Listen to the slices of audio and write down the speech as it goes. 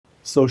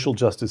social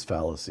justice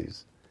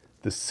fallacies.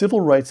 The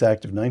Civil Rights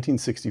Act of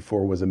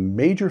 1964 was a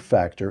major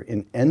factor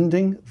in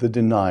ending the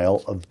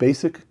denial of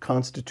basic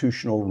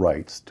constitutional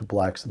rights to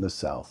blacks in the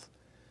South.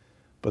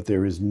 But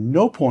there is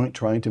no point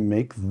trying to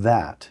make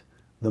that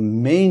the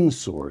main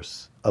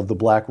source of the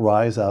black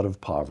rise out of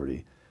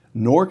poverty,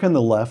 nor can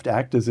the left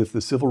act as if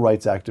the Civil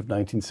Rights Act of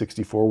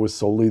 1964 was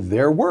solely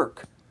their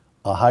work.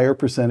 A higher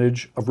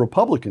percentage of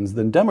Republicans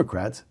than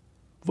Democrats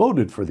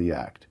voted for the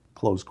act,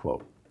 close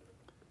quote.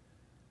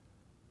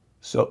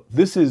 So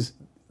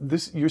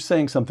you're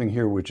saying something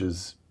here which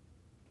is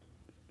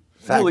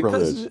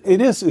sacrilege.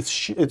 Really,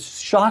 it's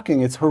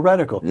shocking, it's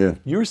heretical. Yeah.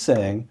 You're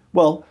saying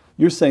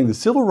the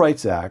Civil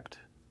Rights Act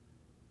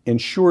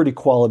ensured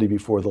equality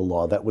before the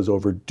law. That was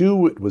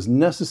overdue, it was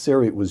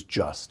necessary, it was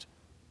just.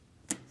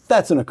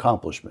 That's an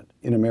accomplishment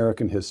in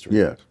American history.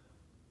 Yes.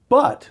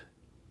 But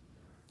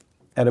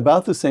at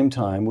about the same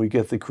time, we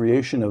get the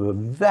creation of a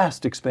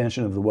vast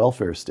expansion of the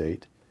welfare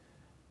state,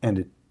 and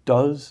it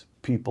does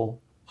people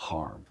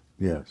harm.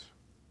 Yes.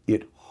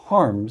 It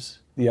harms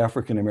the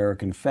African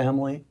American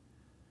family.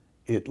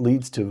 It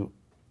leads to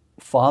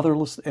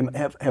fatherless.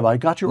 Have I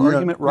got your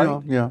argument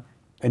right? Yeah.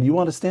 And you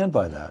want to stand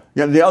by that?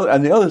 Yeah. The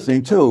other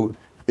thing too,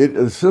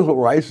 the Civil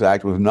Rights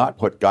Act was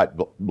not what got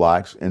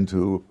blacks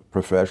into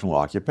professional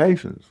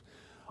occupations.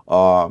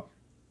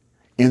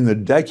 In the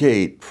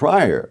decade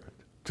prior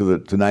to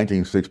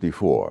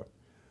 1964,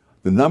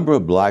 the number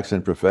of blacks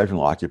in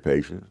professional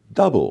occupations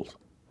doubled.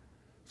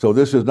 So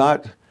this is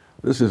not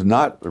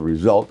the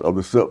result of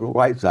the Civil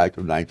Rights Act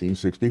of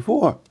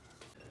 1964.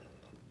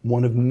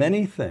 One of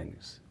many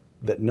things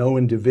that no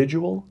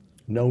individual,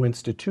 no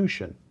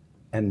institution,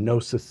 and no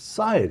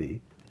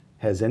society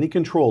has any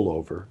control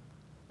over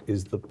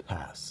is the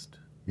past.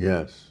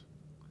 Yes.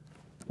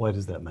 Why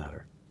does that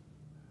matter?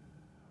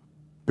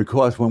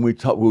 Because when we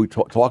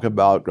talk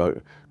about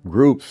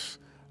groups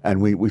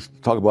and we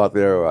talk about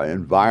their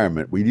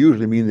environment, we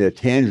usually mean their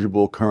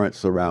tangible current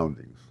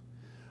surroundings.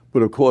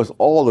 But of course,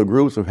 all the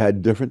groups have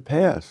had different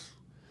pasts.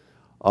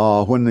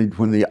 When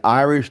the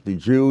Irish, the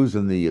Jews,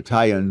 and the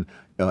Italian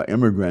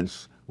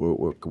immigrants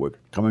were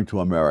coming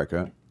to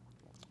America,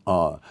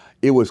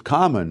 it was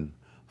common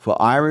for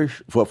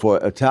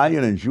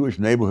Italian and Jewish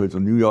neighborhoods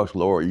on New York's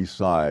Lower East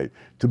Side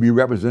to be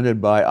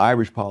represented by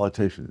Irish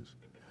politicians.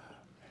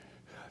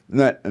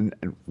 And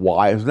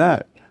why is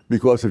that?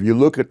 Because if you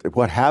look at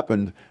what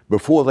happened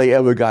before they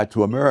ever got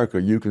to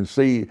America, you can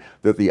see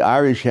that the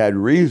Irish had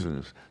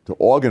reasons to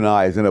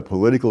organize in a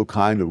political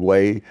kind of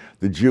way.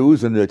 The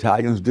Jews and the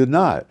Italians did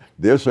not.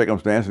 Their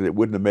circumstances, it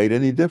wouldn't have made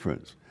any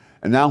difference.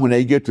 And now when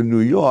they get to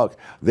New York,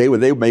 they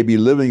may be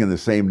living in the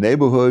same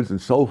neighborhoods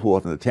and so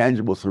forth, and the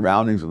tangible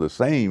surroundings are the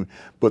same,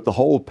 but the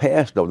whole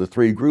past of the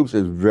three groups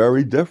is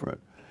very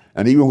different.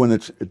 And even when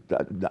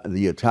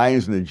the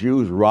Italians and the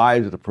Jews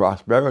rise to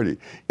prosperity,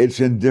 it's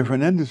in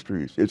different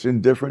industries, it's in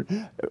different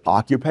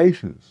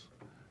occupations.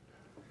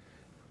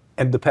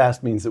 And the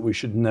past means that we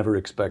should never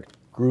expect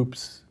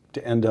groups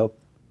to end up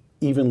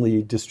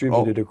evenly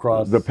distributed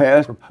across the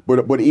past.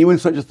 But even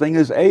such a thing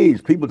as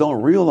age, people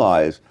don't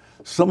realize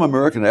some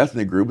American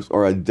ethnic groups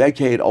are a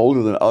decade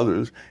older than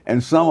others,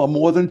 and some are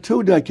more than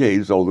 2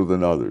 decades older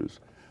than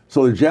others.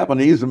 So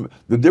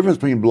the difference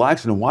between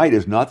blacks and white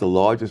is not the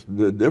largest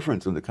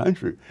difference in the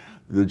country.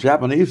 The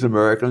Japanese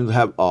Americans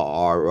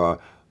are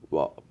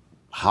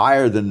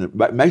higher than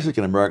the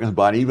Mexican Americans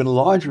by an even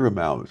larger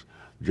amount.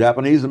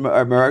 Japanese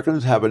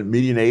Americans have a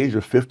median age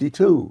of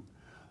 52.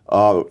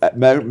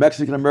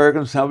 Mexican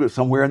Americans have it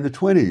somewhere in the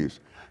 20s.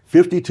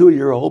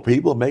 52-year-old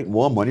people make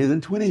more money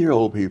than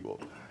 20-year-old people.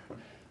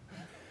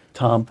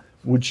 Tom,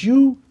 would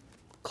you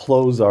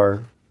close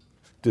our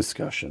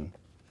discussion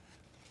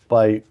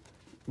by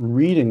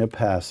reading a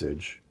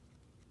passage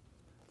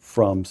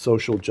from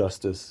Social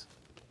Justice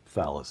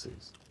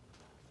Fallacies?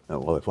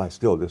 Well, if I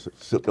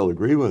still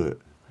agree with it.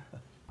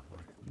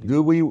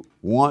 Do we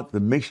want the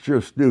mixture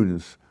of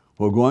students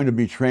who are going to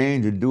be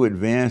trained to do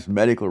advanced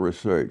medical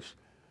research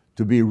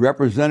to be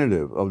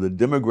representative of the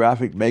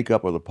demographic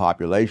makeup of the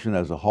population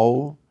as a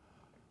whole?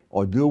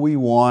 Or do we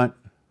want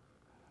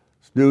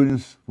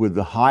students with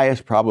the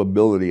highest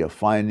probability of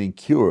finding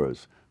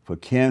cures for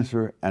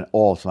cancer and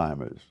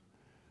Alzheimer's?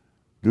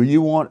 Do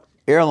you want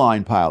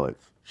airline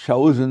pilots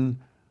chosen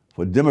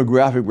for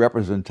demographic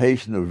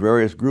representation of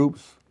various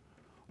groups?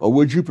 Or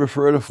would you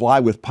prefer to fly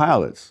with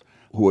pilots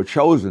who are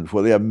chosen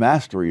for their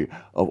mastery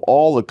of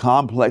all the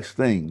complex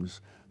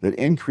things that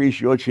increase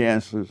your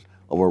chances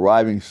of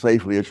arriving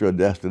safely at your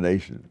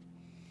destination?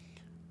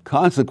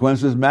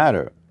 Consequences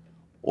matter,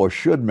 or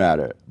should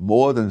matter,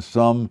 more than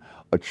some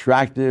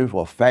attractive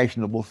or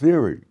fashionable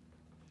theory.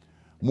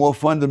 More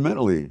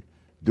fundamentally,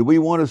 do we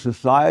want a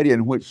society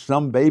in which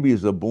some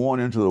babies are born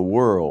into the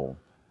world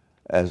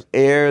as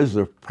heirs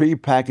of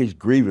prepackaged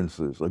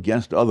grievances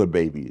against other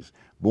babies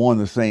born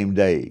the same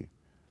day,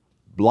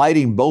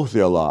 blighting both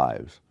their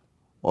lives?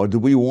 Or do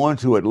we want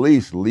to at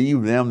least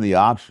leave them the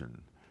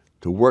option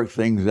to work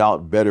things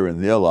out better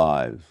in their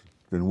lives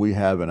than we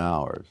have in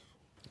ours?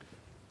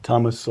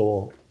 Thomas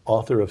Sowell,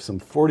 author of some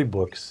 40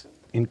 books,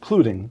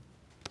 including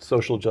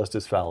social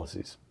justice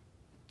fallacies.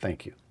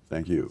 Thank you.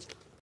 Thank you.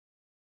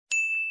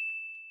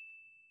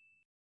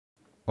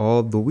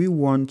 Or do we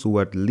want to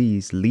at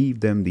least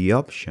leave them the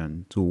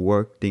option to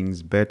work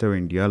things better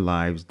in their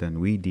lives than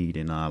we did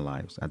in our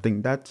lives? I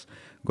think that's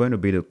going to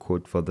be the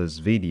quote for this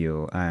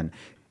video. And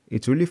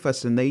it's really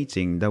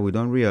fascinating that we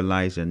don't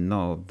realize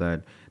enough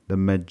that the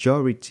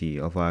majority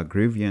of our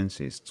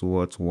grievances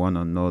towards one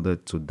another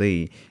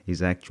today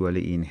is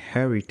actually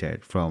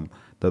inherited from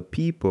the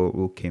people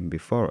who came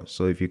before us.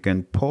 So if you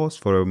can pause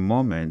for a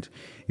moment,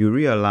 you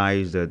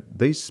realize that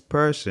this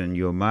person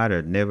you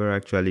married never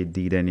actually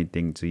did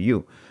anything to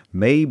you.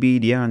 Maybe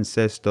the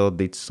ancestor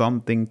did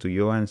something to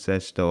your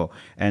ancestor,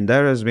 and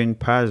that has been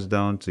passed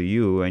down to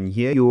you. And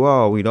here you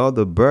are with all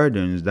the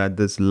burdens that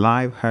this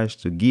life has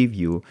to give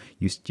you.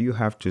 You still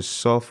have to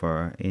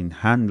suffer in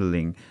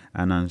handling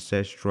an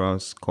ancestral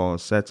score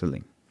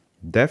settling.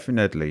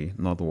 Definitely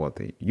not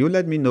worth it. You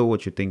let me know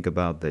what you think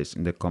about this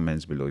in the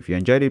comments below. If you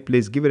enjoyed it,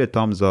 please give it a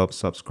thumbs up,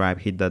 subscribe,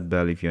 hit that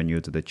bell if you're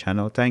new to the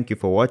channel. Thank you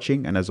for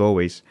watching, and as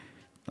always,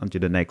 until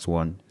the next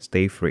one,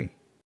 stay free.